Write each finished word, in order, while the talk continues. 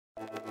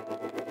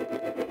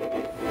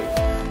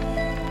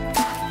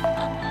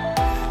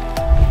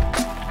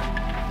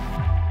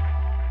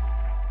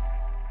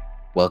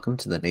Welcome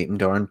to the Nate and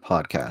Dorin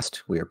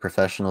podcast. We are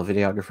professional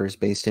videographers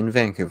based in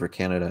Vancouver,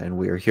 Canada, and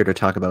we are here to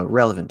talk about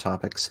relevant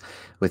topics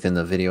within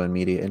the video and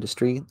media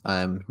industry.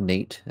 I'm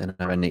Nate, and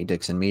I run Nate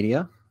Dixon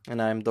Media.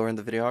 And I'm Dorin,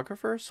 the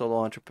videographer, solo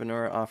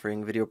entrepreneur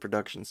offering video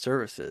production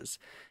services.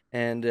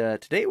 And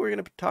today we're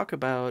going to talk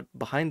about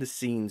behind the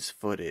scenes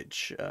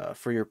footage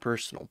for your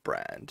personal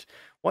brand,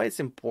 why it's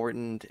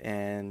important,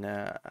 and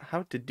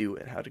how to do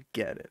it, how to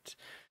get it.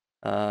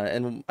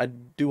 And I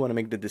do want to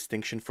make the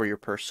distinction for your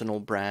personal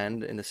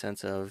brand in the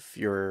sense of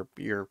you're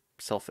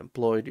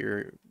self-employed,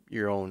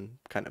 your own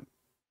kind of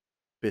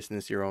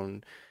business, your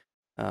own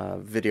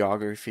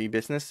videography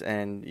business,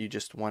 and you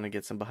just want to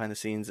get some behind the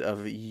scenes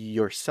of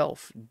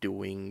yourself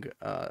doing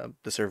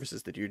the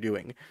services that you're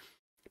doing.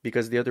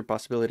 Because the other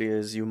possibility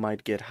is you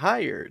might get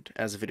hired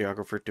as a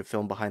videographer to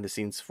film behind the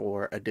scenes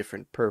for a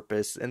different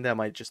purpose, and that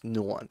might just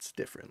nuance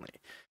differently.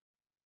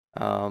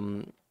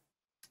 Um,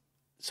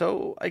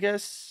 so I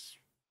guess,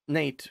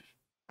 Nate,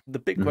 the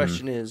big hmm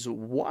question is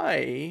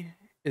why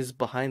is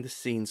behind the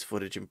scenes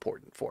footage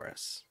important for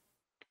us?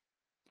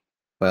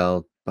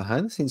 Well,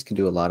 behind the scenes can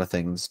do a lot of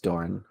things,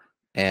 Dorin.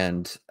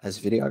 And as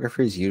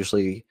videographers,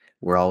 usually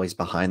we're always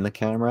behind the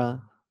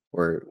camera,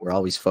 we're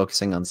always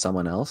focusing on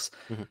someone else.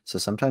 Hmm. So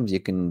sometimes you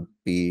can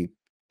be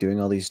doing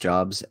all these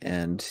jobs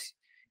and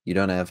you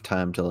don't have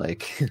time to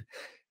like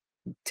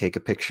take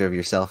a picture of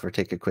yourself or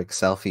take a quick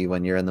selfie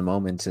when you're in the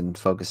moment and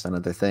focused on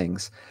other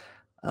things.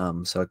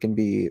 So it can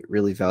be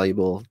really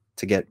valuable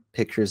to get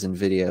pictures and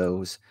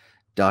videos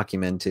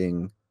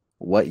documenting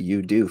what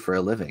you do for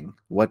a living.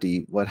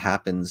 What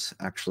happens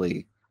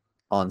actually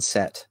on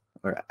set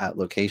or at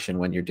location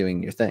when you're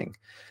doing your thing.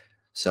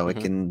 So it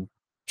Hmm. can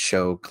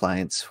show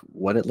clients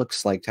what it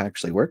looks like to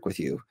actually work with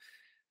you.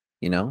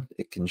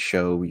 It can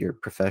show your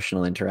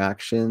professional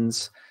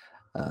interactions,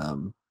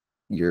 um,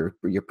 your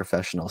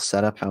professional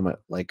setup, how much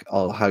like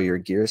all how your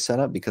gear is set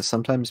up, because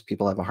sometimes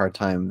people have a hard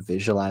time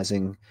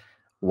visualizing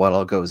what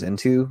all goes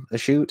into a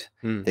shoot.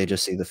 Hmm. They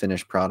just see the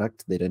finished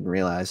product. They didn't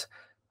realize,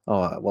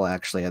 oh, well, I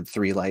actually had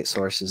three light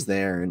sources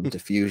there and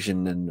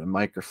diffusion and a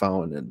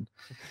microphone and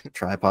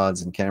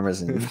tripods and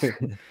cameras and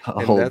a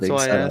And whole that's big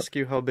why I setup. ask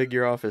you how big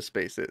your office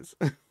space is.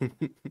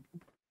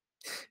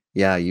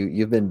 Yeah,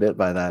 you've been bit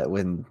by that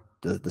when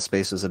the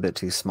space was a bit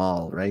too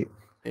small, right?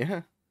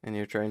 Yeah, and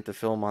you're trying to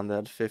film on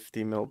that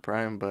 50 mil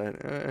prime, but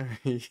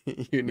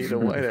you need a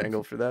wide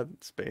angle for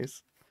that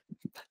space.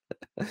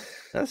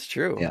 That's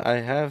true. Yeah. I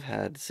have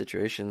had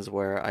situations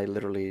where I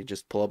literally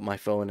just pull up my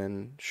phone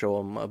and show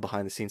them a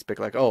behind the scenes pic,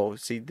 like, oh,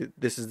 see,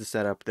 this is the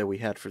setup that we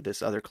had for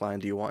this other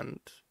client. Do you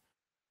want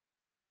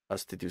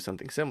us to do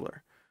something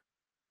similar?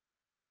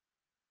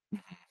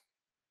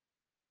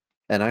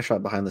 And I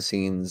shot behind the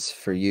scenes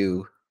for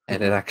you,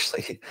 and it Hmm.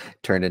 actually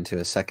turned into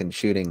a second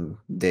shooting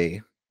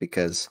day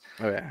because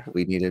Oh, yeah.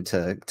 we needed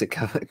to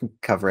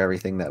cover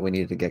everything that we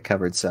needed to get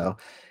covered. So,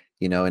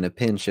 in a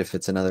pinch, if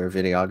it's another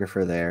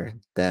videographer there,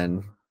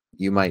 then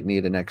you might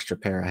need an extra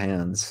pair of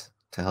hands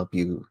to help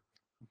you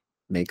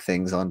make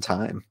things on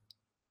time.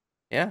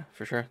 Yeah,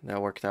 for sure.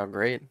 That worked out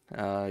great.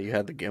 You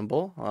had the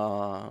gimbal,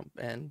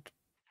 and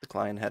the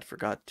client had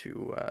forgot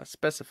to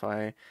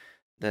specify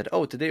that,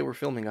 oh, today we're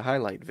filming a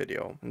highlight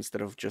video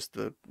instead of just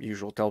the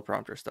usual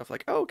teleprompter stuff.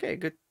 Like, oh, okay,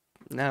 good.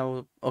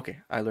 Now, okay,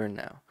 I learned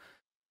now.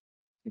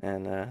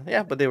 And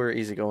yeah, but they were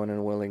easygoing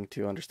and willing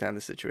to understand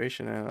the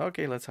situation. And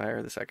okay, let's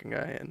hire the second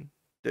guy, and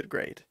did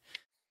great.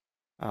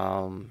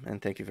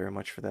 And thank you very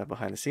much for that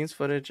behind the scenes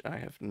footage. I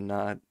have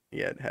not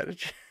yet had a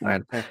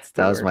And chance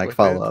to that was work my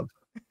with it. follow-up.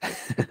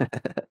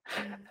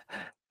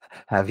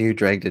 Have you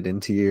dragged it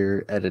into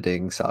your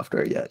editing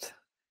software yet?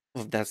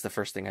 Well, that's the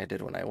first thing I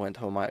did when I went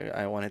home.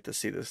 I wanted to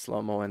see the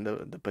slow mo and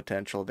the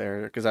potential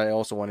there because I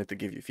also wanted to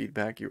give you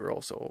feedback. You were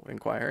also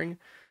inquiring.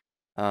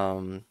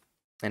 Um,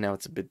 and now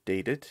it's a bit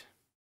dated.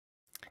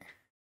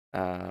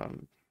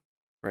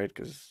 Right?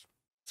 Because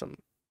some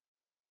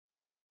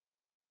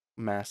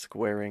mask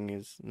wearing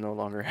is no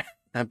longer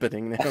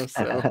happening now.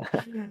 So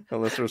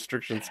unless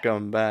restrictions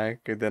come back,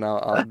 then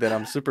then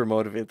I'm super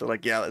motivated to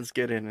like, yeah, let's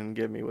get in and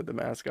get me with the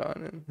mask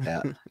on.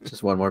 Yeah, And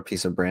just one more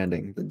piece of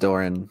branding. The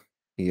Doran,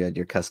 you had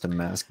your custom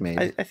mask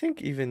made. I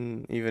think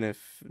even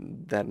if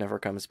that never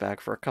comes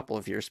back for a couple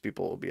of years,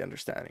 people will be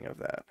understanding of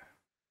that.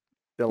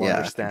 They'll Yeah,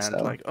 I think understand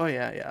so. like, oh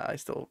yeah, yeah, I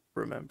still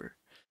remember.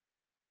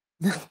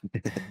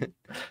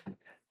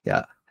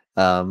 Yeah.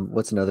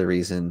 What's another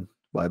reason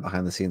why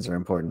behind the scenes are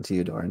important to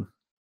you, Doran?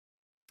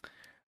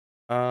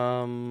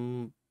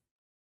 um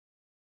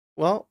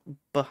well,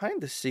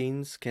 behind the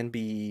scenes can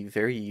be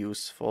very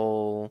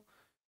useful.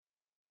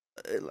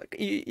 Like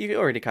you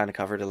already kind of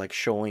covered it, like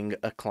showing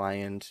a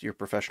client your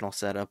professional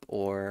setup,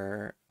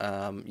 or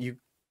you.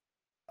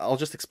 I'll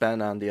just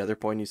expand on the other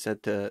point you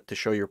said to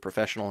show your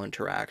professional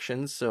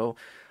interactions. So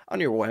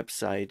on your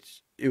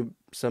website,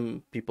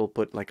 some people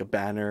put like a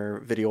banner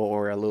video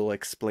or a little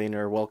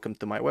explainer, welcome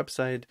to my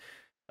website,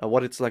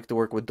 what it's like to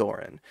work with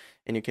Dorin.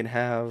 And you can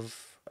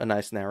have a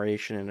nice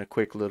narration and a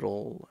quick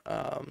little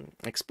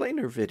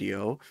explainer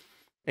video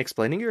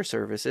explaining your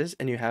services,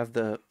 and you have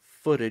the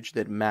footage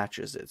that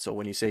matches it. So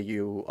when you say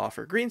you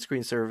offer green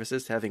screen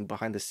services, having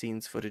behind the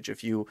scenes footage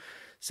of you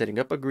setting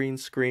up a green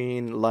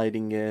screen,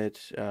 lighting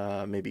it,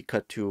 maybe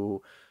cut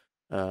to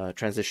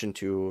transition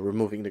to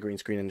removing the green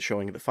screen and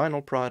showing the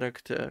final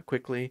product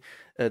quickly,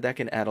 that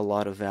can add a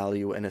lot of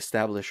value and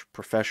establish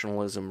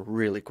professionalism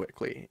really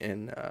quickly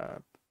in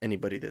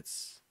anybody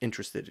that's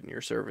interested in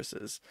your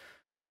services.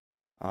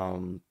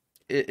 Um,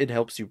 it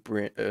helps you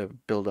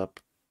build up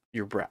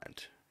your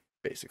brand,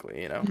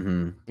 basically, you know.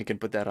 Hmm. You can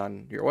put that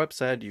on your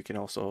website. You can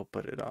also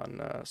put it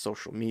on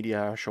social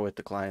media, show it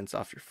to clients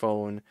off your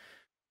phone.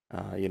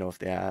 You know, if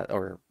they add,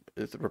 or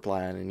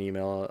reply on an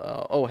email,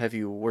 oh, have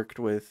you worked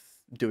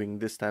with doing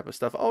this type of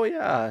stuff? Oh,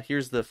 yeah,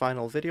 here's the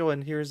final video,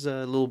 and here's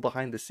a little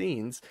behind the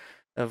scenes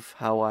of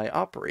how I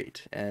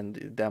operate. And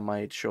that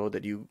might show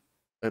that you,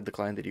 the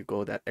client, that you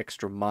go that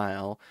extra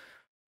mile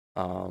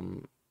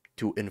um,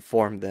 to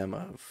inform them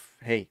of,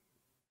 hey,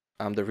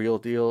 I'm the real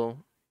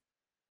deal.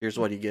 Here's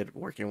what you get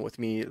working with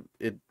me.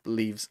 It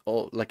leaves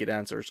all, like, it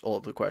answers all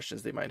the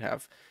questions they might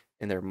have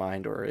in their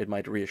mind, or it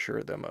might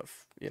reassure them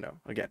of, you know,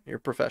 again, your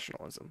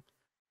professionalism.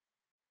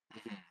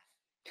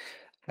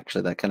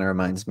 Actually, that kind of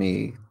reminds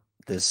me,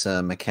 this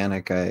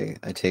mechanic I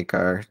take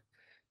our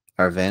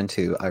van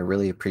to, I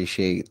really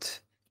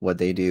appreciate what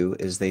they do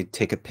is they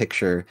take a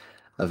picture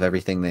of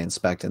everything they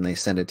inspect and they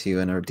send it to you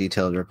in a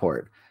detailed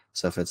report.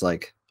 So if it's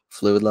like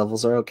fluid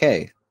levels are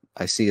okay,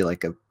 I see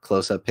like a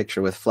close-up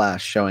picture with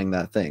flash showing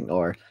that thing,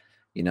 or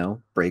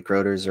brake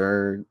rotors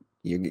are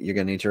you're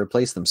gonna need to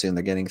replace them soon.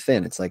 They're getting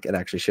thin. It's like it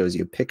actually shows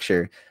you a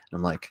picture. And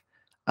I'm like,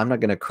 I'm not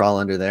gonna crawl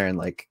under there and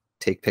like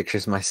take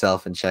pictures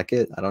myself and check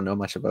it. I don't know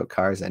much about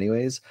cars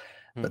anyways,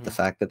 but the Mm-hmm.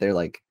 fact that they're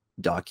like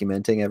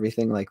documenting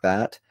everything like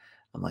that,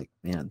 I'm like,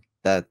 man,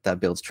 that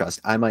builds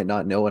trust. I might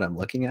not know what I'm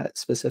looking at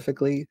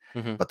specifically,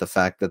 Mm-hmm. but the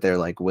fact that they're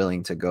like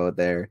willing to go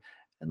there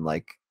and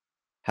like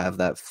have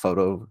that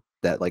photo,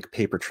 that like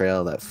paper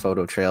trail, that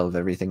photo trail of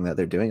everything that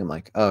they're doing, I'm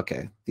like, oh,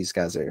 okay, these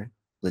guys are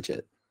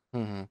legit.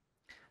 Mm-hmm.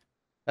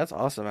 That's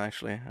awesome,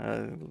 actually.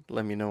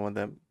 Let me know when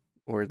that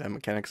where that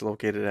mechanic's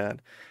located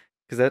at,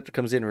 because that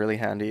comes in really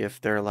handy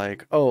if they're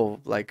like,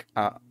 oh, like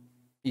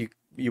you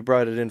you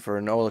brought it in for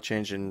an oil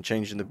change and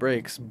changing the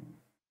brakes,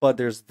 but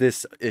there's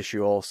this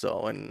issue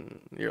also,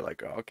 and you're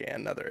like, oh, okay,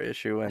 another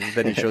issue, and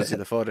then he shows you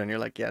the photo, and you're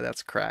like, yeah,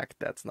 that's cracked.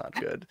 That's not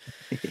good.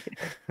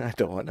 I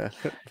don't want to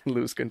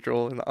lose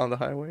control on the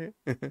highway.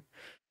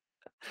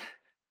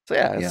 So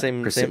yeah, Yeah,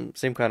 same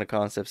kind of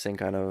concept, same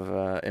kind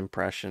of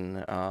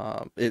impression.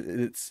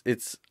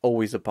 It's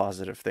always a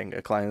positive thing.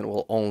 A client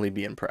will only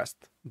be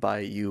impressed by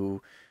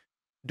you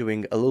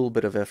doing a little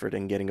bit of effort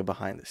and getting a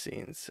behind the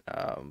scenes,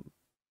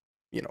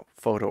 you know,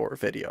 photo or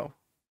video,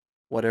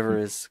 whatever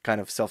is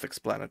kind of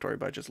self-explanatory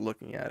by just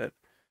looking at it.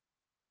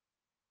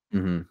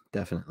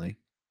 definitely.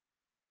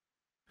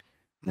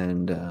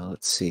 And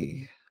let's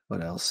see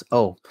what else.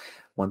 Oh,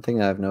 one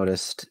thing I've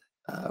noticed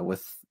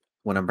with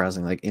when I'm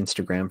browsing like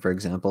Instagram, for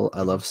example,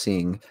 I Hmm. love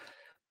seeing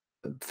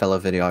fellow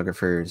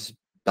videographers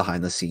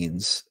behind the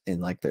scenes in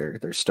like their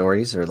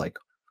stories, or like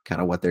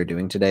kind of what they're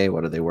doing today,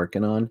 what are they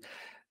working on?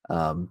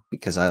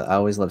 Because I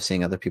always love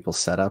seeing other people's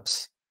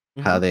setups,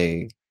 how Hmm.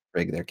 they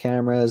rig their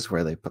cameras,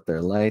 where they put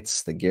their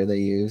lights, the gear they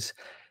use,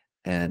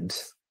 and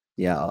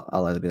yeah,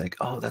 I'll either be like,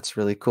 "Oh, that's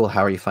really cool.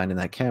 How are you finding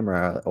that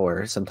camera?"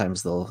 Or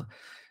sometimes they'll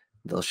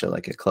show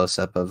like a close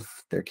up of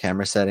their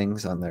camera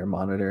settings on their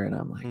monitor, and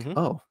I'm like, Hmm.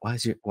 "Oh, why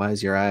is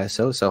your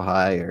ISO so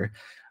high?" Or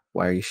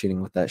why are you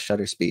shooting with that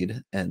shutter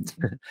speed? And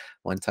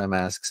one time I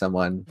asked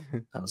someone,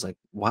 I was like,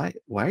 why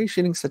are you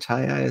shooting such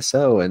high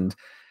ISO? And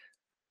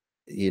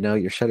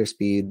your shutter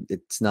speed,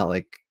 it's not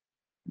like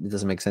it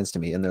doesn't make sense to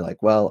me. And they're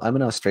like, well, I'm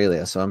in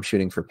Australia, so I'm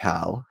shooting for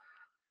PAL.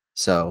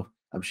 So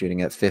I'm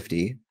shooting at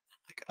 50.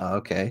 Like, oh,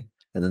 okay.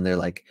 And then they're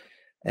like,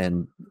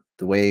 and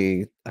the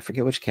way I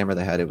forget which camera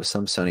they had, it was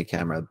some Sony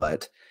camera,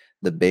 but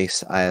the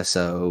base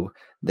ISO,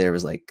 there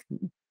was like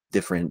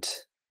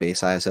different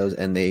base ISOs,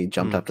 and they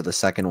jumped Hmm. up to the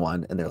second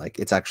one, and they're like,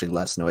 it's actually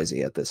less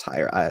noisy at this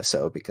higher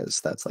ISO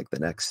because that's like the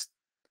next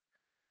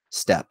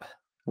step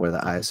where the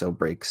Hmm. ISO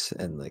breaks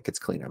and like it's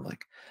cleaner. I'm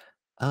like,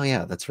 oh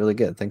yeah, that's really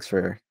good. Thanks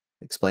for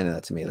explaining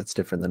that to me. That's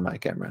different than my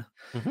camera.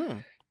 Hmm.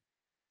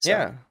 So,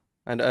 Yeah,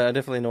 and I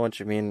definitely know what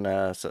you mean.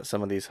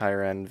 Some of these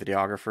higher end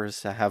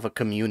videographers have a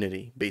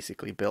community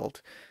basically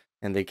built,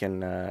 and they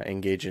can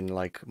engage in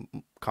like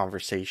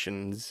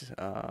conversations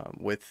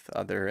with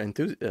other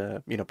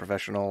you know,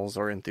 professionals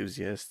or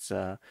enthusiasts,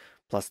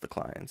 plus the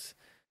clients.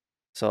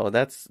 So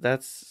that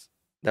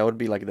would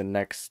be like the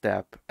next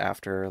step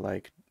after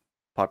like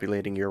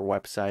populating your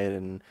website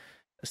and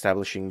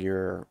establishing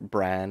your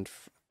brand,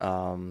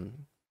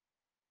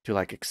 to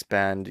like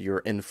expand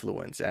your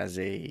influence as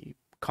a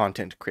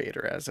content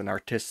creator, as an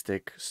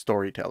artistic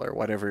storyteller,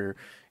 whatever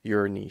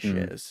your niche mm.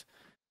 is.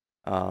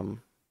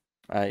 Um,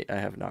 I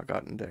have not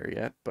gotten there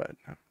yet, but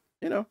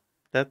you know,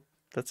 that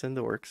that's in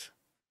the works.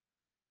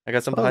 I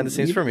got some Well, behind the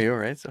scenes from you,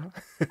 right? So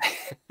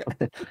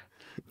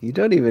you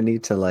don't even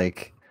need to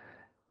like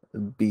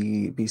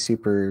be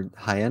super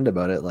high end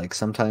about it. Like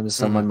sometimes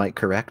hmm. someone might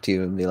correct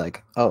you and be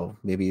like, "Oh,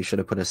 maybe you should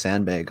have put a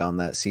sandbag on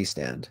that C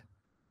stand."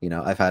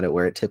 I've had it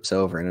where it tips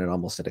over and it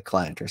almost hit a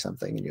client or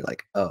something, and you're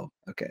like, oh,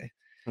 okay.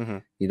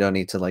 Hmm. You don't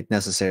need to like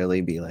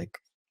necessarily be like,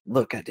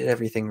 look, I did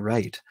everything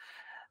right.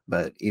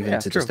 But even Yeah,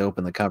 to true. just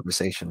open the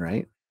conversation,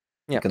 right?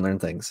 You Yeah, can learn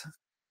things.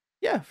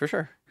 yeah, for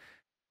sure.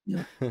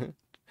 Yeah.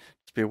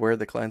 Just be aware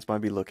the clients might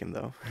be looking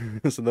though,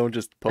 so don't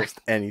just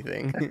post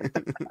anything.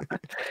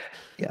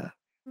 Yeah.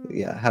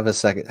 Yeah. Have a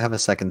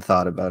second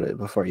thought about it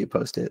before you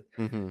post it.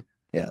 Hmm.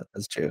 Yeah,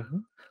 that's true.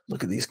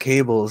 Look at these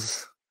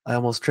cables. I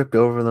almost tripped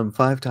over them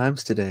 5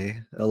 times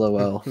today.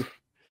 LOL.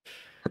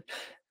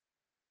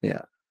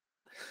 Yeah.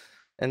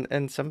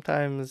 And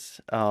sometimes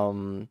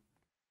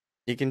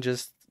you can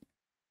just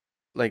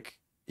like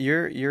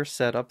you're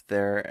set up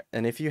there,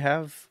 and if you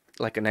have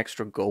like an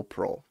extra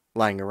GoPro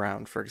lying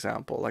around, for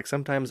example, like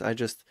sometimes I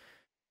just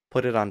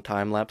put it on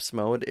time lapse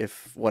mode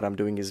if what I'm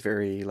doing is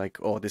very like,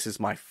 oh, this is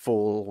my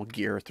full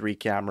gear, 3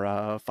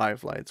 camera,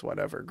 5 lights,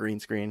 whatever, green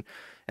screen,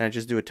 and I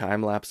just do a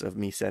time lapse of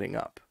me setting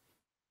up,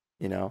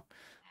 you know?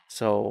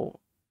 So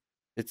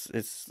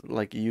it's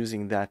like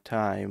using that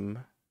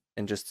time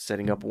and just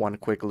setting up one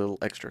quick little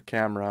extra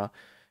camera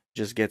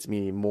just gets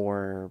me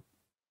more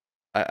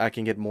I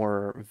can get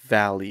more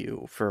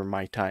value for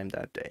my time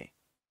that day,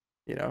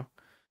 you know?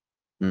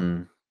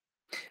 Mm.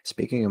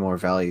 Speaking of more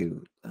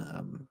value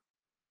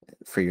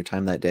for your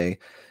time that day,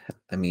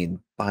 I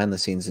mean, behind the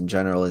scenes in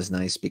general is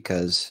nice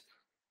because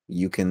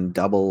you can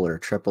double or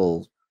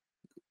triple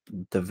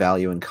the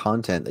value and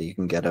content that you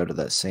can get out of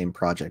that same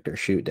project or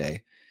shoot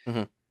day,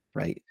 Hmm.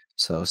 right?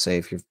 So, say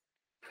if you're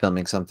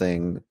filming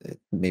something,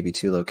 maybe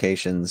 2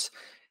 locations,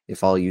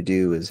 if all you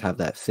do is have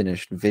that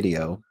finished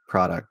video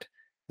product,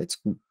 it's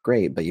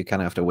great, but you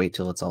kind of have to wait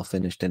till it's all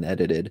finished and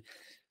edited.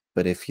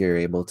 But if you're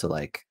able to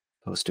like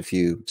post a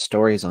few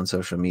stories on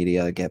social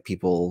media, get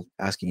people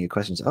asking you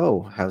questions,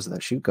 oh, how's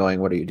that shoot going?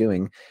 What are you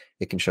doing?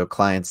 It can show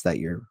clients that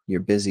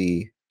you're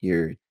busy,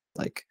 you're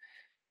like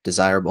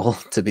desirable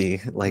to be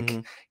like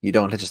Hmm. you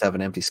don't just have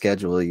an empty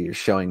schedule. You're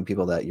showing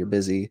people that you're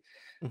busy.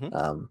 Hmm.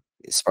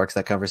 It sparks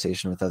that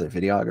conversation with other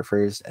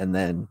videographers, and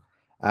then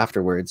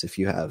afterwards, if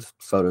you have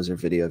photos or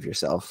video of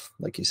yourself,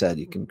 like you said,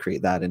 you can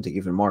create that into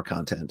even more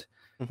content.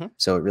 Hmm.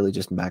 So it really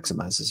just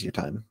maximizes your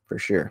time for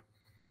sure.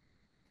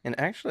 And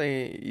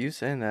actually, you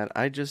saying that,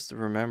 I just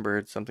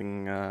remembered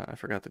something I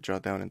forgot to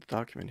jot down in the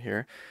document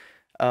here.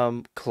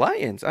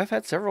 Clients. I've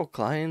had several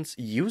clients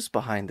use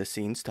behind the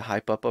scenes to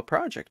hype up a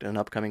project, an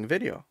upcoming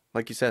video.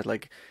 Like you said,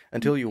 like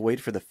until you wait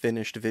for the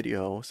finished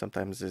video,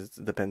 sometimes it's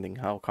depending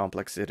how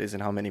complex it is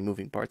and how many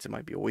moving parts, it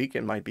might be a week,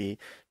 it might be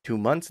 2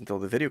 months until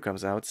the video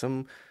comes out.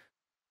 Some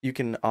you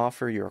can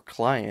offer your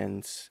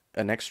clients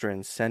an extra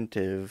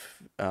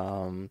incentive,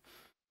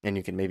 and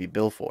you can maybe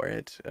bill for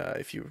it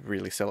if you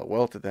really sell it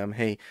well to them.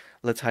 Hey,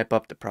 let's hype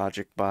up the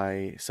project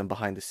by some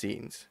behind the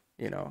scenes.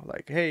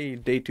 Like, hey,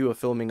 day 2 of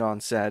filming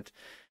on set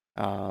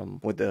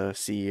with the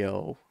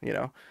CEO.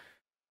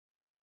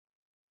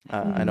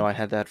 I know Mhm. I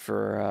had that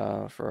for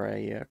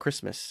a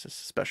Christmas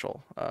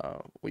special.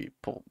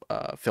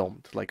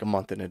 Filmed like a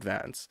month in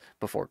advance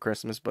before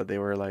Christmas, but they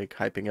were like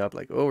hyping up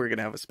like, oh, we're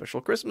gonna have a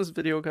special Christmas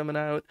video coming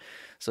out.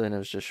 So then it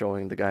was just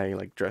showing the guy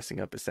like dressing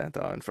up as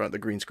Santa in front of the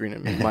green screen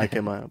and me mic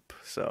him up.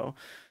 So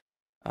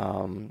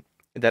um,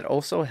 that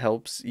also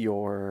helps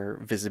your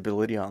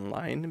visibility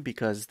online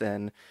because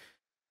then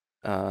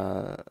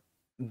uh,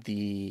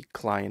 the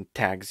client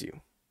tags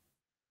you.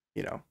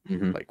 You know,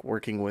 Mhm. like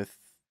working with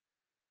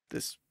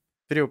this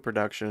video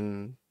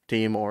production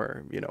team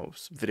or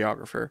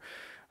videographer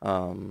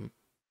um,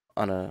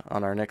 on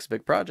our next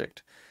big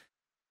project.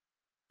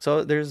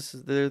 So there's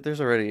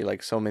already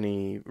like so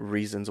many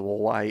reasons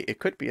why it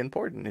could be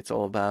important. It's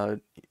all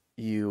about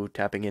you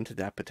tapping into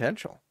that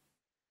potential.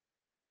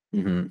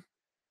 Mhm.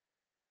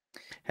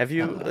 Have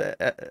you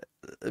Uh,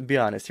 be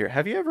honest here?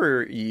 Have you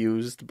ever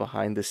used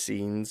behind the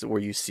scenes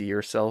where you see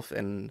yourself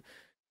and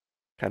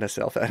kind of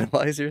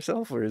self-analyze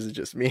yourself, or is it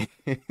just me?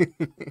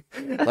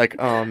 Like,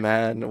 oh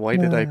man, why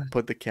did I uh,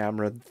 put the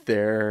camera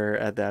there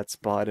at that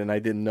spot and I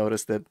didn't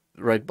notice that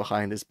right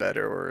behind is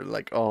better? Or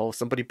like, oh,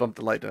 somebody bumped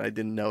the light and I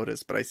didn't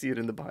notice, but I see it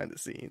in the behind the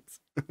scenes.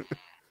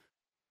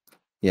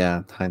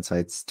 yeah,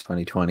 hindsight's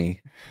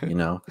 2020, you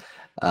know.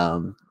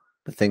 Um,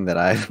 the thing that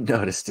I've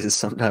noticed is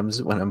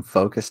sometimes when I'm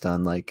focused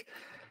on like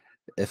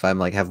if I'm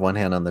like have one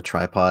hand on the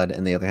tripod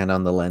and the other hand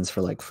on the lens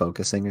for like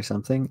focusing or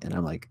something, and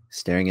I'm like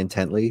staring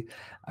intently,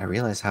 I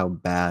realize how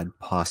bad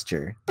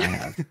posture I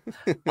have.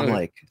 I'm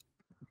like,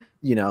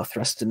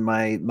 thrusting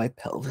my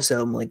pelvis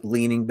out. I'm like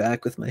leaning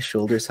back with my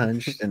shoulders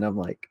hunched, and I'm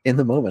like in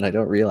the moment I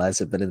don't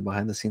realize it, but in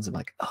behind the scenes I'm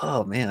like,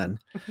 oh man,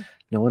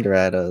 no wonder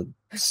I had a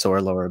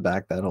sore lower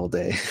back that whole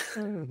day.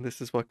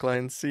 This is what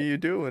clients see you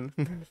doing.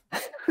 I'm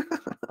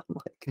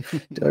like,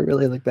 do I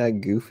really look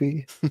that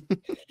goofy?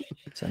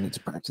 So I need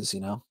to practice,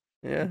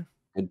 Yeah,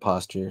 good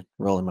posture,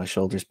 rolling my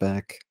shoulders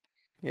back.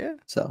 yeah.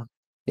 So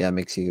yeah, it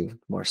makes you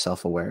more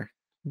self-aware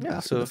Yeah,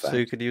 after the so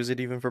you fact. could use it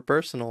even for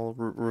personal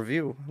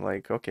review.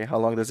 Like, okay, how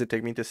long does it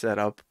take me to set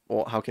up?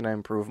 Or how can I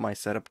improve my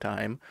setup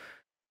time?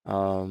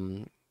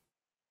 Um,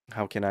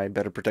 how can I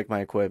better protect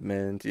my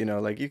equipment? You know,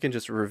 like you can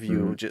just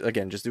review, Mhm.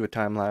 again, just do a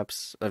time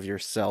lapse of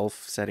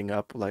yourself setting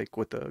up like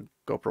with the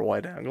GoPro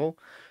wide angle.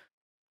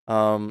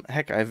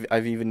 Heck,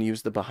 I've even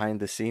used the behind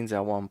the scenes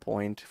at one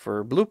point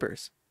for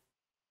bloopers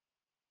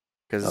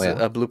Oh because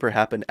yeah. a blooper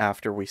happened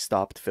after we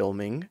stopped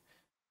filming.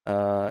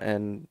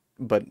 And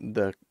but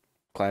the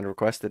client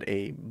requested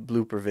a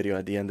blooper video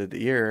at the end of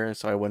the year,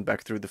 so I went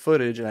back through the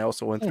footage and I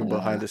also went through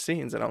behind Yeah. the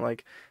scenes, and I'm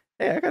like,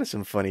 hey, I got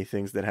some funny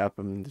things that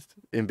happened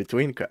in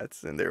between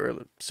cuts, and they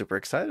were super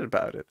excited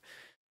about it.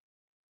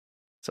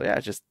 So yeah,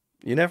 just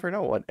you never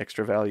know what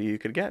extra value you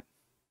could get.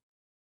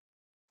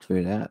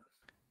 True that.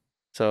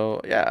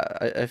 So yeah,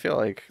 I feel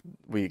like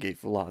we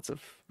gave lots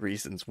of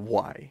reasons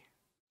why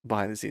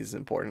behind the scenes is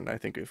important. I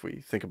think if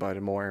we think about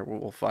it more,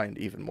 we'll find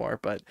even more.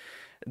 But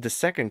the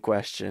second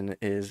question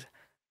is,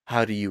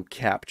 how do you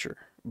capture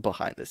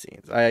behind the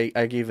scenes? I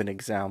gave an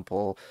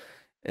example.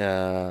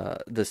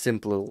 The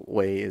simple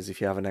way is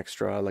if you have an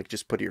extra, like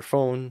just put your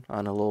phone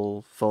on a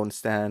little phone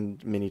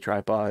stand, mini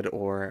tripod,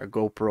 or a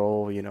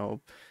GoPro.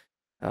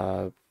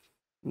 Uh,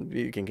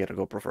 you can get a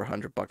GoPro for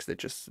 $100 that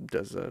just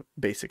does a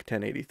basic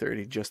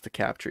 1080/30 just to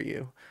capture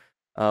you.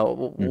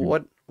 Mhm.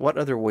 What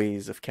other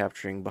ways of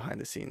capturing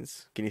behind the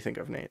scenes can you think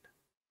of, Nate?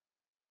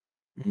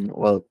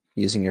 Well,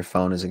 using your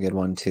phone is a good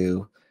one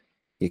too.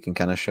 You can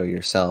kind of show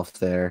yourself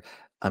there.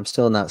 I'm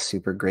still not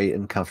super great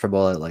and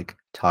comfortable at like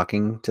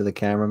talking to the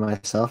camera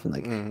myself and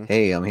like, Mm-hmm.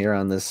 hey, I'm here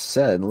on this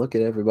set and look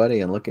at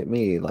everybody and look at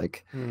me.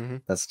 Like Mm-hmm.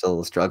 that's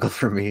still a struggle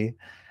for me.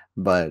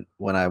 But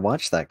when I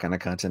watch that kind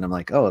of content, I'm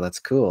like, oh, that's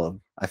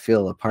cool. I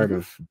feel a part Mm-hmm.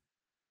 of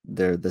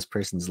this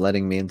person's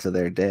letting me into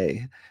their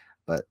day.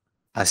 But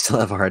I still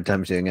have a hard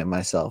time doing it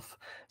myself.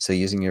 So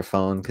using your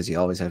phone, because you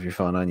always have your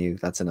phone on you,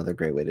 that's another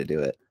great way to do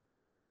it.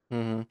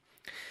 Mm-hmm.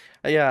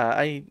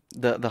 Yeah,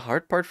 the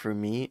hard part for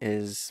me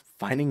is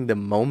finding the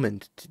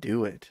moment to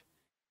do it.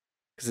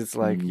 Because it's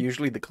like Mm,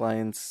 usually the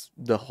client's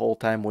the whole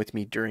time with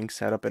me during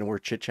setup and we're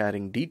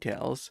chit-chatting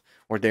details,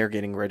 or they're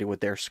getting ready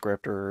with their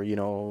script, or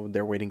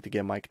they're waiting to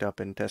get mic'd up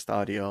and test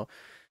audio.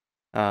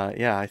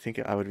 Yeah, I think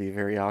I would be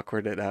very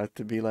awkward at that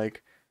to be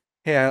like,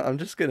 hey, I'm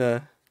just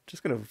gonna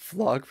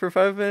vlog for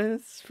 5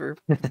 minutes for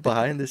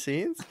behind the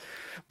scenes.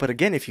 But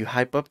again, if you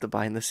hype up the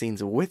behind the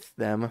scenes with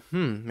them,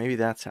 maybe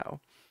that's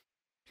how.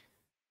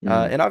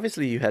 mm. And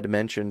obviously, you had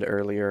mentioned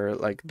earlier,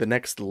 like the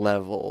next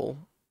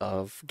level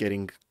of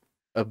getting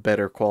a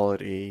better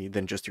quality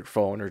than just your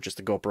phone or just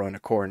a GoPro in a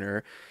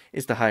corner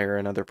is to hire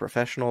another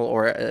professional,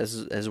 or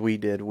as we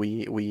did,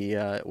 we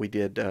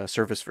did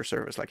service for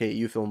service. Like, hey,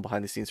 you film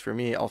behind the scenes for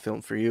me, I'll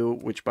film for you.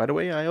 Which, by the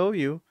way, I owe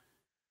you.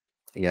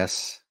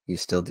 Yes, you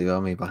still do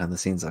owe me behind the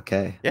scenes.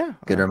 Okay. Yeah,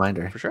 Good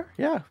reminder. for sure.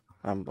 Yeah,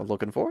 I'm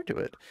looking forward to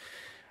it.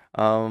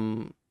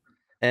 Um,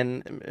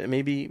 and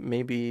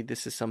maybe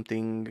this is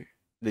something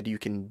that you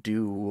can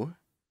do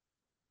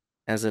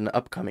as an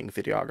upcoming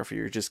videographer.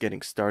 You're just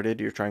getting started.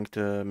 You're trying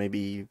to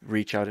maybe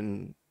reach out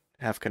and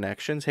have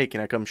connections. Hey,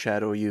 can I come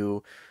shadow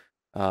you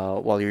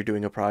while you're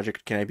doing a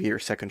project? Can I be your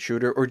second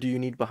shooter, or do you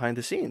need behind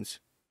the scenes?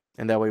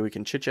 And that way we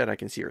can chit chat. I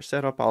can see your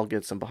setup. I'll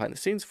get some behind the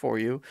scenes for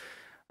you,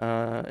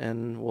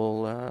 and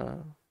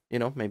we'll,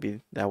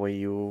 maybe that way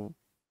you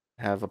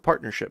have a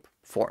partnership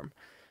form.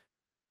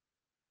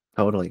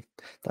 Totally.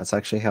 That's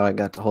actually how I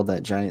got to hold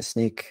that giant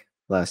snake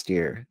last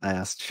year. I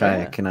asked Oh Shia,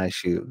 yeah. can I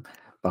shoot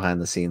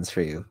behind the scenes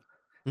for you?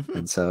 Hmm.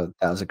 And so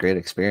that was a great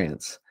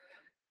experience.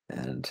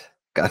 And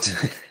got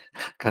to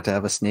got to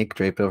have a snake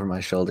draped over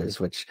my shoulders,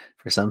 which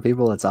for some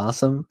people it's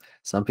awesome.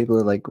 Some people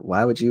are like,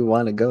 why would you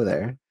want to go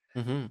there?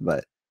 Hmm.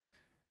 But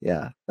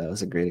yeah, that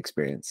was a great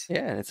experience.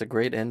 Yeah, and it's a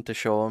great end to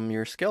show them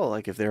your skill.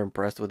 Like if they're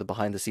impressed with the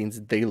behind the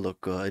scenes, they look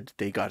good.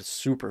 They got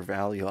super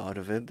value out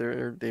of it.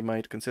 They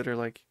might consider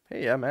like,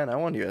 hey, yeah, man, I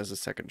want you as a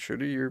second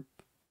shooter. You're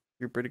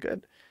pretty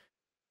good.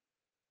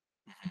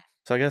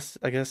 So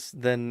I guess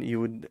then you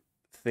would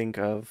think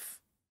of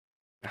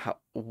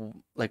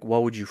like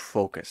what would you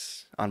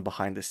focus on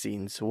behind the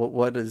scenes?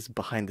 What does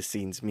behind the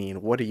scenes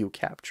mean? What are you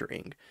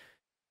capturing?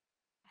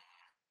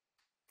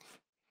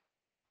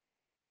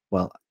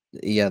 Well,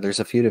 yeah, there's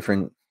a few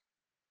different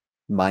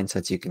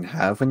mindsets you can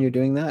have when you're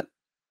doing that,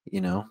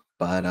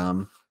 but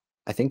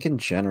I think in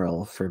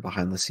general for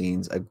behind the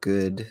scenes, a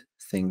good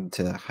thing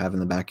to have in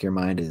the back of your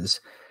mind is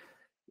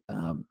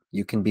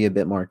you can be a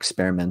bit more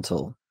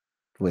experimental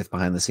with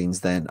behind the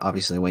scenes than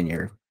obviously when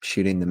you're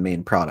shooting the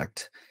main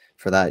product.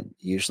 For that,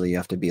 usually you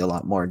have to be a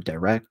lot more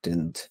direct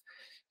and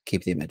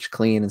keep the image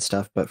clean and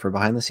stuff. But for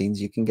behind the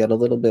scenes, you can get a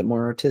little bit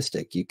more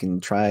artistic. You can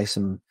try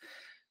some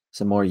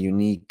more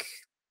unique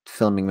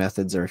filming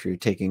methods, or if you're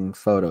taking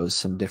photos,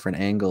 some different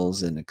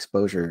angles and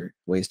exposure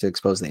ways to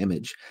expose the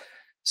image.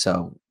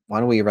 So why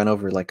don't we run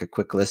over like a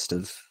quick list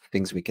of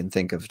things we can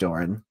think of,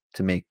 Doran,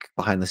 to make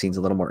behind the scenes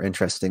a little more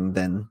interesting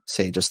than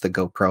say just the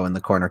GoPro in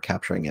the corner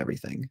capturing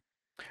everything.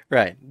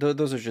 Right.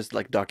 Those are just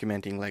like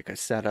documenting like a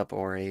setup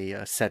or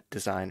a set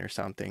design or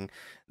something.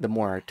 The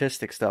more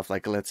artistic stuff,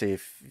 like let's say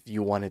if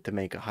you wanted to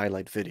make a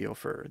highlight video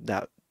for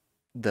the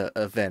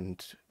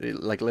event,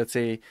 like let's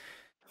say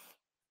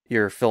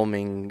you're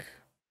filming.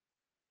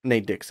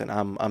 Nate Dixon.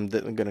 I'm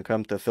gonna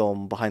come to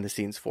film behind the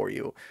scenes for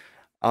you.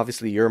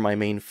 Obviously, you're my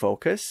main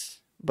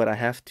focus, but I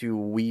have to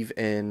weave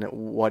in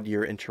what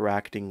you're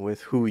interacting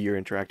with, who you're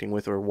interacting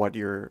with, or what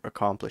you're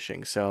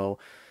accomplishing. So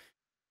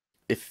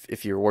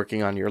if you're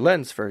working on your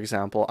lens, for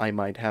example, I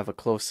might have a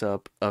close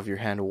up of your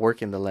hand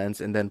working the lens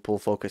and then pull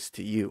focus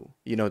to you.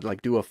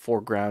 Like do a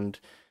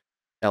foreground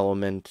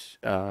element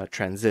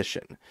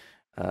transition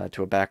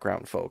to a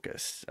background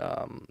focus.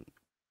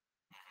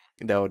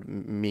 That would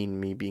mean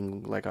me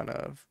being like on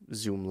a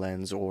zoom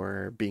lens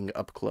or being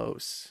up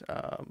close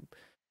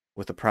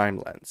with a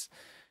prime lens.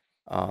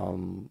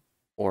 Um,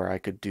 or I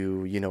could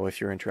do,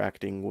 if you're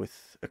interacting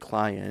with a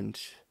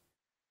client,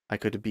 I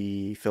could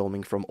be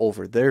filming from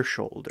over their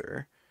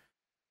shoulder.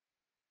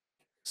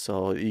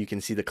 So you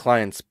can see the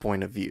client's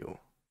point of view,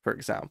 for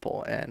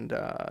example, and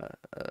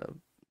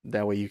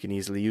that way you can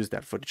easily use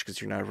that footage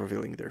because you're not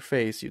revealing their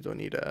face. You don't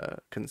need a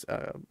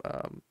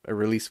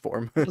release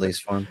form. Release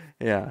form.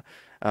 Yeah,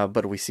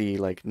 but we see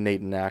like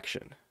Nate in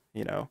action,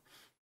 you know.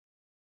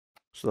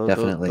 So those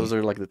Definitely.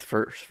 are like the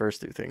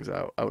first two things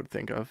I would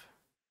think of.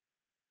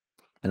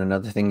 And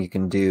another thing you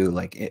can do,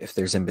 like if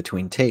there's in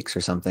between takes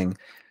or something,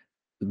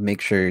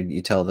 make sure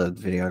you tell the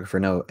videographer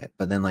no,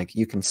 but then like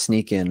you can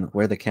sneak in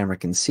where the camera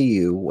can see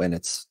you when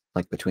it's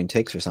like between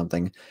takes or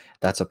something.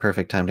 That's a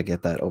perfect time to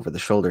get that over the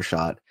shoulder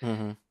shot.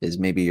 Mm-hmm. Is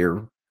maybe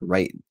you're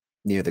right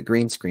near the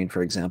green screen,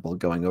 for example,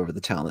 going over the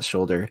talent's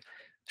shoulder,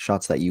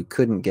 shots that you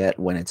couldn't get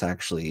when it's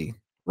actually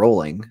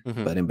rolling,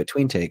 Mm-hmm. but in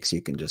between takes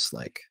you can just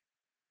like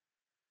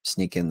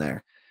sneak in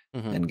there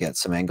Mm-hmm. and get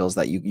some angles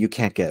that you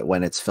can't get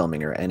when it's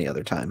filming or any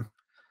other time.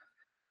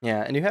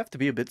 Yeah, and you have to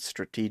be a bit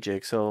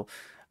strategic. So,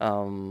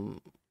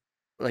 um,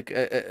 like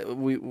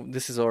we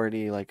this is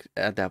already like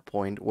at that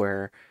point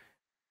where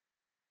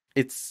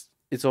it's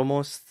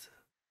almost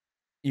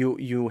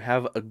you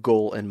have a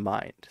goal in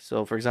mind.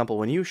 So, for example,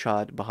 when you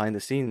shot behind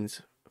the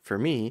scenes for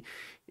me,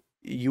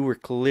 you were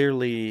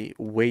clearly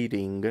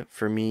waiting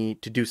for me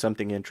to do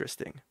something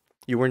interesting.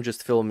 You weren't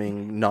just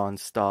filming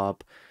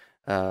nonstop,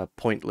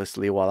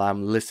 pointlessly while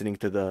I'm listening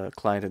to the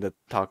client and the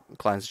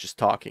client's just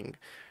talking.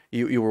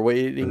 You were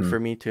waiting Hmm.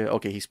 for me to,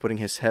 okay, he's putting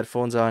his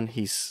headphones on,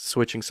 he's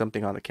switching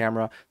something on the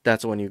camera.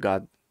 That's when you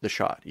got the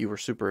shot. You were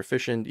super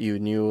efficient. You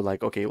knew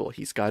like, okay, well,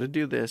 he's got to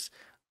do this.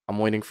 I'm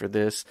waiting for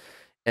this.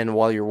 And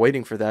while you're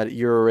waiting for that,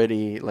 you're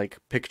already like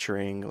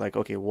picturing like,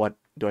 okay, what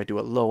do I do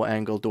at low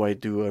angle? Do I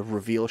do a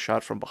reveal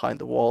shot from behind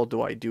the wall?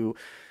 Do I do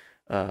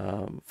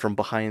from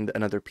behind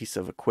another piece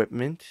of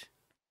equipment,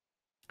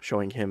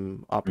 showing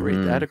him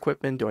operate that Hmm.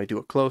 equipment? Do I do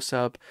a close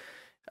up?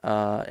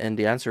 And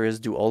the answer is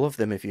do all of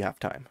them if you have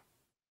time,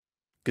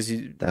 because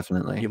you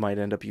Definitely. might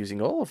end up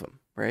using all of them,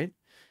 right?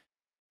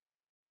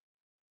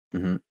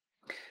 Hmm.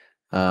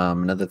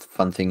 Another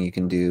fun thing you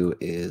can do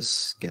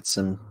is get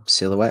some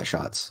silhouette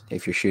shots.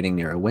 If you're shooting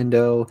near a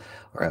window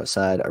or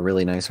outside, a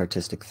really nice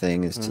artistic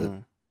thing is to Mm-hmm.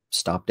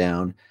 stop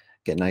down,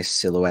 get nice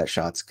silhouette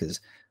shots because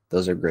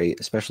those are great,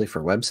 especially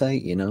for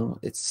website,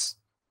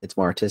 it's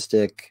more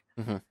artistic.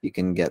 Mm-hmm. You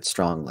can get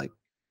strong like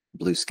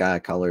blue sky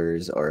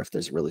colors, or if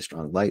there's a really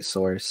strong light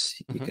source,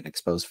 you Mm-hmm. can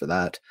expose for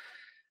that,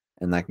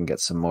 and that can get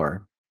some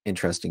more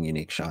interesting,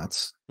 unique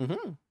shots.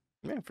 Mm-hmm.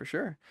 Yeah, for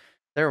sure.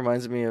 That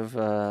reminds me of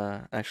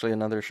actually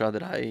another shot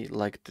that I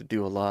like to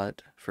do a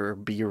lot for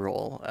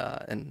B-roll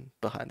and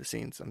behind the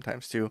scenes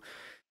sometimes too,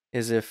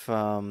 is if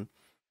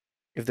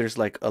there's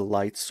like a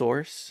light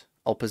source,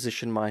 I'll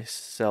position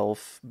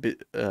myself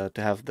to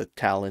have the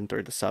talent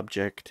or the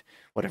subject,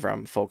 whatever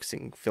I'm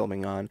focusing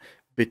filming on,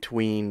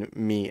 between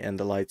me and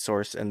the light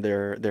source, and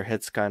their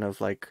heads kind of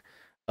like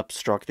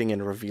obstructing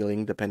and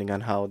revealing depending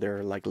on how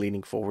they're like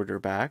leaning forward or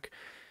back.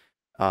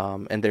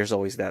 And there's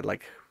always that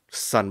like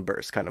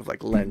sunburst kind of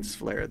like lens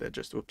flare that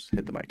just oops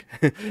hit the mic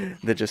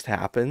that just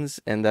happens,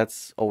 and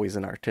that's always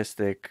an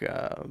artistic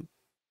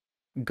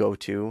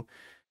go-to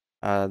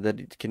that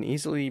it can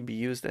easily be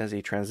used as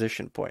a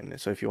transition point.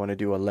 So if you want to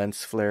do a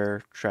lens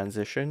flare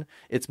transition,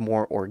 it's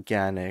more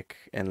organic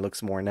and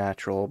looks more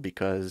natural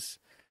because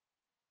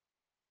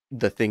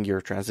the thing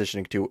you're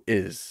transitioning to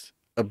is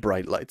a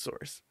bright light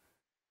source.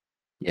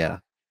 Yeah.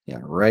 Yeah.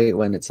 Right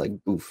when it's like,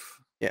 oof,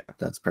 Yeah.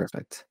 that's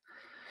perfect.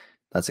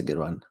 That's a good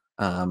one.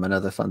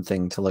 Another fun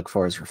thing to look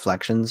for is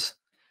reflections.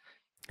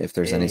 If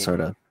there's any sort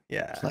Hey. of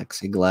Yeah.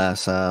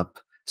 plexiglass up,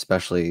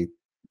 especially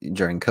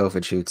during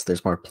COVID shoots,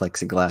 there's more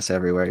plexiglass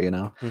everywhere.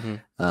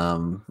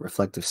 Mm-hmm.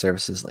 Reflective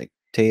surfaces like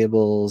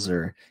tables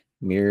or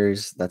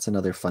mirrors. That's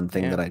another fun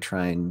thing Yeah. that I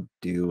try and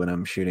do when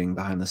I'm shooting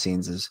behind the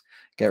scenes is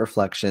get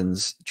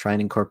reflections, try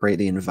and incorporate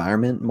the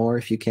environment more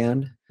if you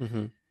can,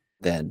 Mm-hmm.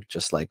 than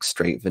just like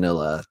straight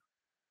vanilla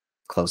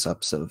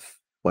close-ups of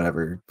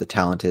whatever the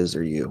talent is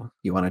or you.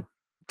 You want to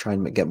try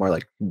and get more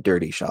like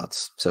dirty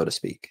shots, so to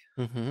speak.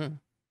 Mm-hmm.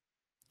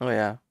 Oh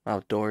yeah.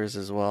 Outdoors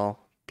as well.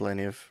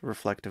 Plenty of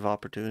reflective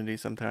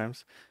opportunities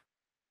sometimes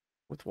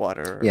with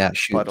water or Yeah,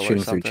 puddle or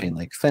shooting through something. chain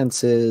link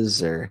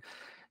fences or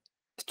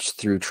just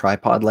through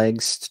tripod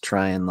legs to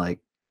try and like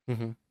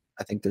Mm-hmm.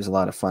 I think there's a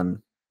lot of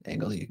fun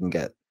angles you can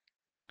get.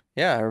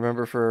 Yeah, I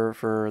remember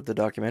for the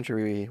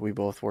documentary we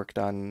both worked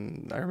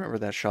on, I remember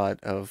that shot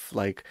of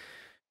like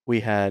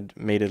we had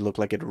made it look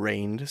like it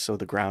rained, so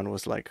the ground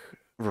was like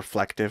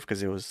reflective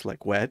because it was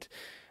like wet.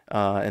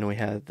 And we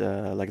had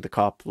like the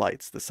cop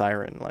lights, the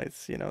siren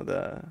lights,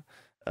 the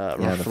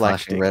Yeah, the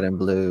flashing red reflecting. and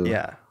blue.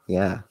 Yeah,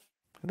 Yeah.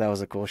 that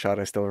was a cool shot.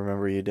 I still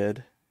remember you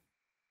did.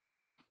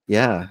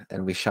 Yeah,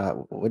 and we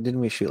shot, what didn't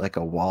we shoot? Like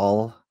a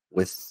wall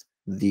with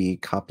the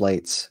cop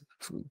lights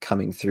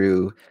coming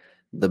through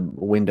the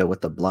window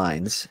with the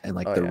blinds and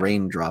like Oh the yeah.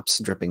 raindrops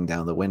dripping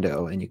down the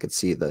window, and you could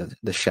see the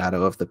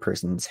shadow of the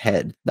person's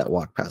head that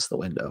walked past the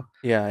window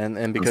Yeah, and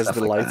and because the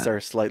stuff like lights that. are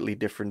slightly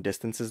different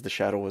distances, the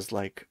shadow was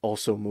like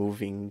also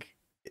moving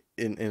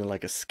in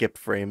like a skip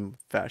frame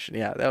fashion.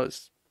 Yeah, that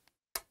was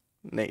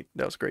Nate.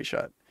 That was a great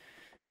shot.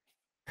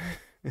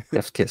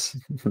 Chef's kiss.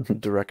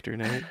 Director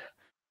Nate.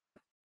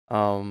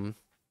 Um,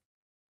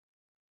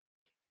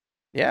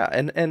 yeah,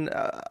 and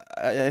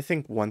I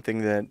think one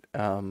thing that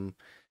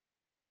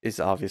is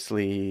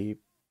obviously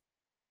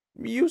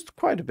used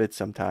quite a bit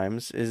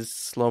sometimes is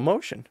slow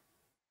motion.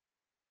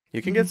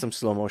 You can get Mhm. some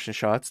slow motion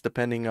shots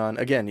depending on,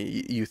 again,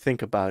 you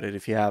think about it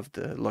if you have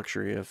the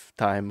luxury of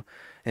time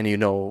and you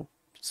know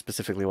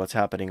specifically what's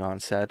happening on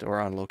set or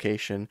on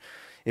location.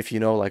 If you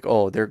know, like,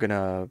 oh, they're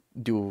gonna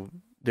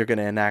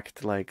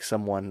enact like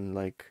someone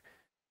like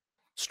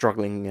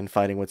struggling and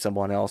fighting with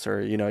someone else,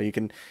 or you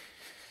can,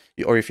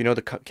 or if you know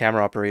the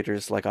camera operator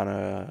is like on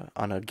a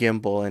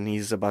gimbal and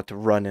he's about to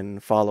run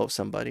and follow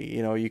somebody,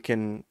 you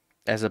can,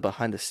 as a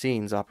behind the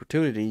scenes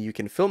opportunity, you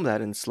can film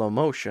that in slow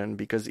motion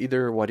because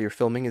either what you're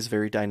filming is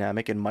very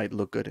dynamic and might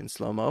look good in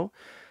slow mo,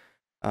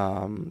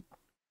 um,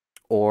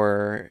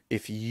 or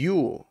if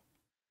you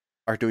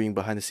are doing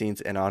behind the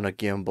scenes and on a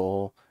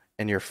gimbal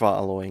and you're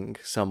following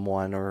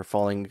someone or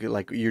following,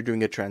 like you're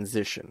doing a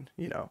transition,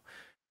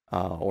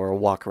 or a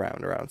walk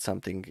around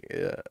something,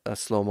 a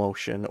slow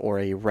motion or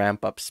a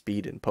ramp up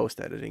speed in post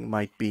editing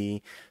might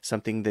be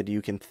something that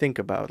you can think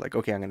about. Like,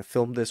 okay, I'm going to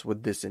film this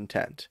with this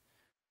intent.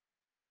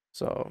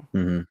 So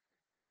Mhm.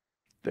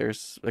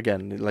 there's,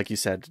 again, like you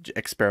said,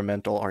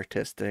 experimental,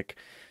 artistic.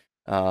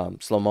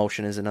 Slow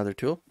motion is another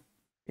tool.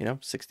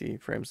 60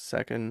 frames a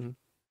second,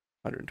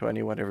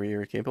 120, whatever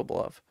you're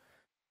capable of.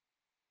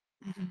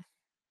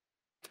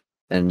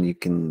 And you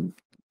can,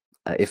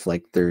 if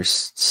like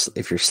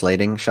if you're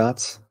sliding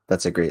shots,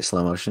 that's a great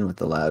slow motion with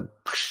the loud.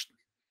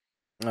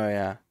 Oh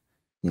yeah,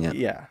 Yeah.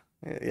 yeah,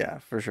 yeah,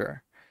 for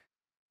sure.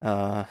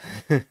 Uh,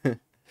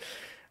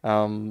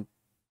 um,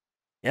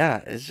 yeah,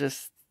 it's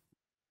just,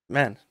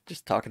 man,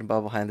 just talking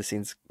about behind the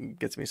scenes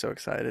gets me so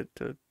excited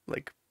to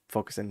like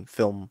focus and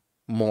film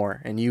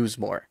more and use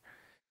more.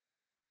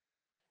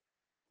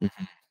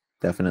 Mhm.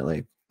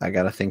 Definitely. I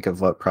gotta think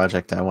of what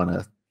project I want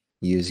to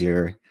use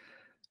your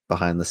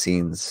behind the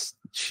scenes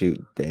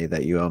shoot day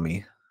that you owe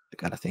me. I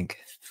gotta think.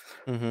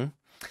 Mm-hmm.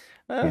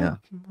 Uh, Yeah.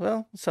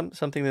 well,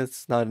 something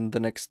that's not in the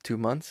next 2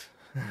 months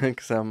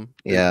because I'm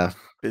Yeah.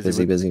 busy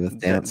Busy, with busy with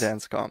dance.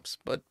 dance comps,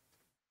 but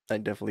I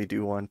definitely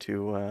do want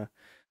to,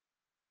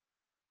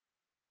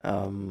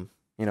 um,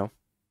 you know,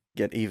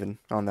 get even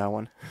on that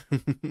one.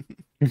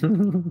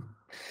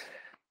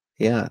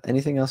 Yeah.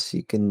 Anything else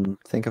you can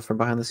think of for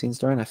behind the scenes,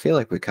 Doran? I feel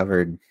like we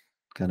covered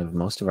kind of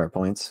most of our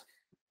points.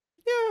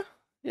 Yeah,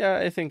 yeah.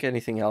 I think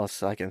anything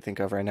else I can think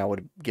of right now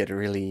would get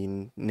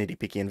really nitty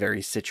picky and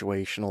very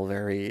situational,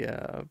 very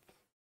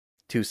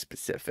too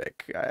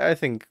specific. I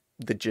think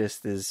the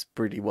gist is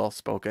pretty well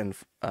spoken,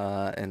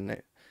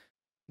 and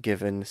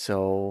given.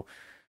 So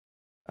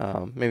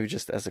maybe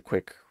just as a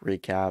quick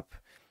recap,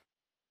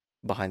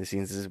 behind the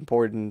scenes is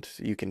important.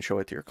 You can show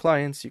it to your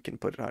clients. You can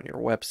put it on your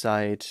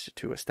website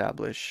to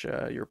establish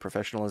your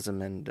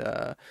professionalism and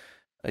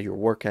your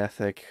work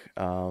ethic.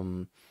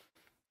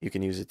 You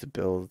can use it to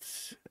build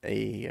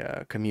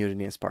a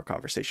community and spark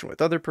conversation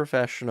with other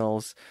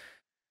professionals.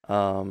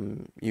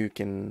 You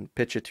can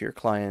pitch it to your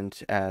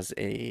client as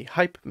a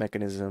hype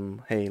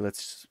mechanism. Hey,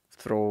 let's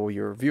throw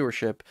your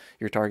viewership,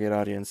 your target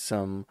audience,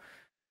 some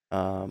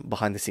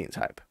behind the scenes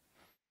hype.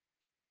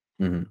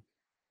 Hmm.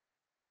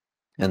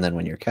 And then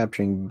when you're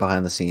capturing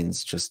behind the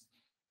scenes, just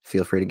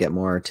feel free to get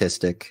more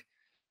artistic,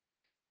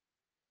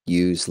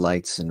 use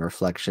lights and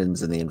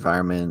reflections in the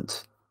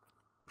environment,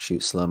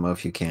 shoot slow mo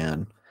if you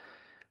can.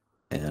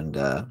 And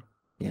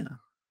yeah,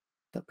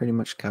 that pretty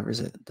much covers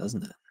it,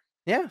 doesn't it?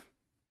 Yeah,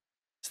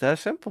 it's that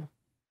simple.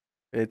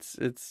 It's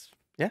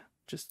yeah,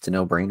 just It's a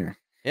no brainer.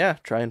 yeah,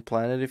 try and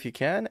plan it if you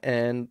can.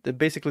 And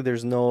basically,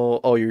 there's no,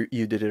 oh, you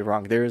did it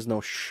wrong. There is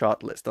no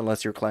shot list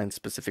unless your client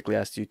specifically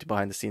asked you to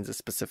behind the scenes a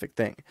specific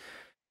thing.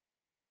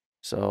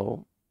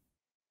 So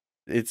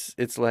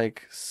it's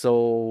like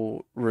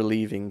so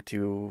relieving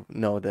to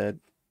know that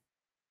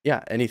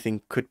yeah,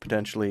 anything could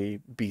potentially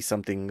be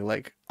something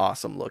like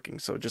awesome looking.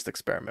 So just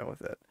experiment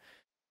with it.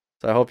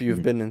 So I hope you've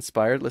Mhm. been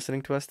inspired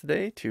listening to us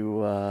today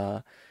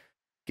to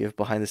give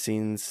behind the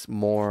scenes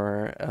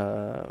more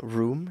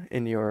room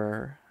in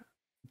your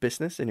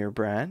business, in your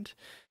brand.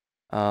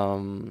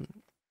 Um,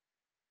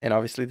 And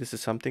obviously, this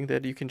is something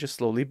that you can just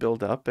slowly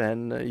build up,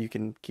 and you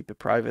can keep it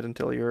private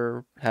until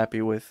you're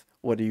happy with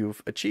what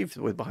you've achieved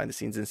with behind the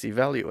scenes and see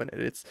value in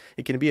it.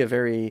 It can be a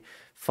very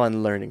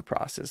fun learning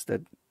process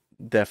that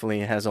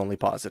definitely has only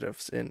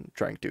positives in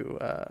trying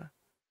to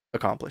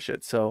accomplish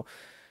it. So,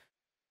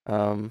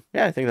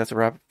 yeah, I think that's a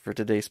wrap for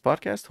today's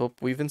podcast.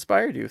 Hope we've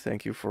inspired you.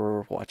 Thank you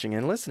for watching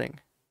and listening.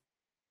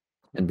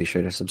 And be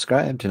sure to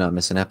subscribe to not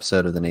miss an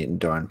episode of the Nate and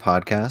Doran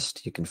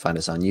podcast. You can find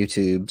us on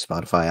YouTube,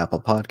 Spotify, Apple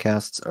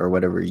Podcasts, or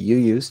whatever you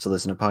use to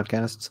listen to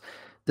podcasts.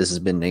 This has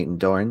been Nate and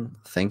Doran.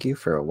 Thank you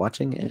for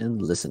watching and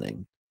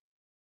listening.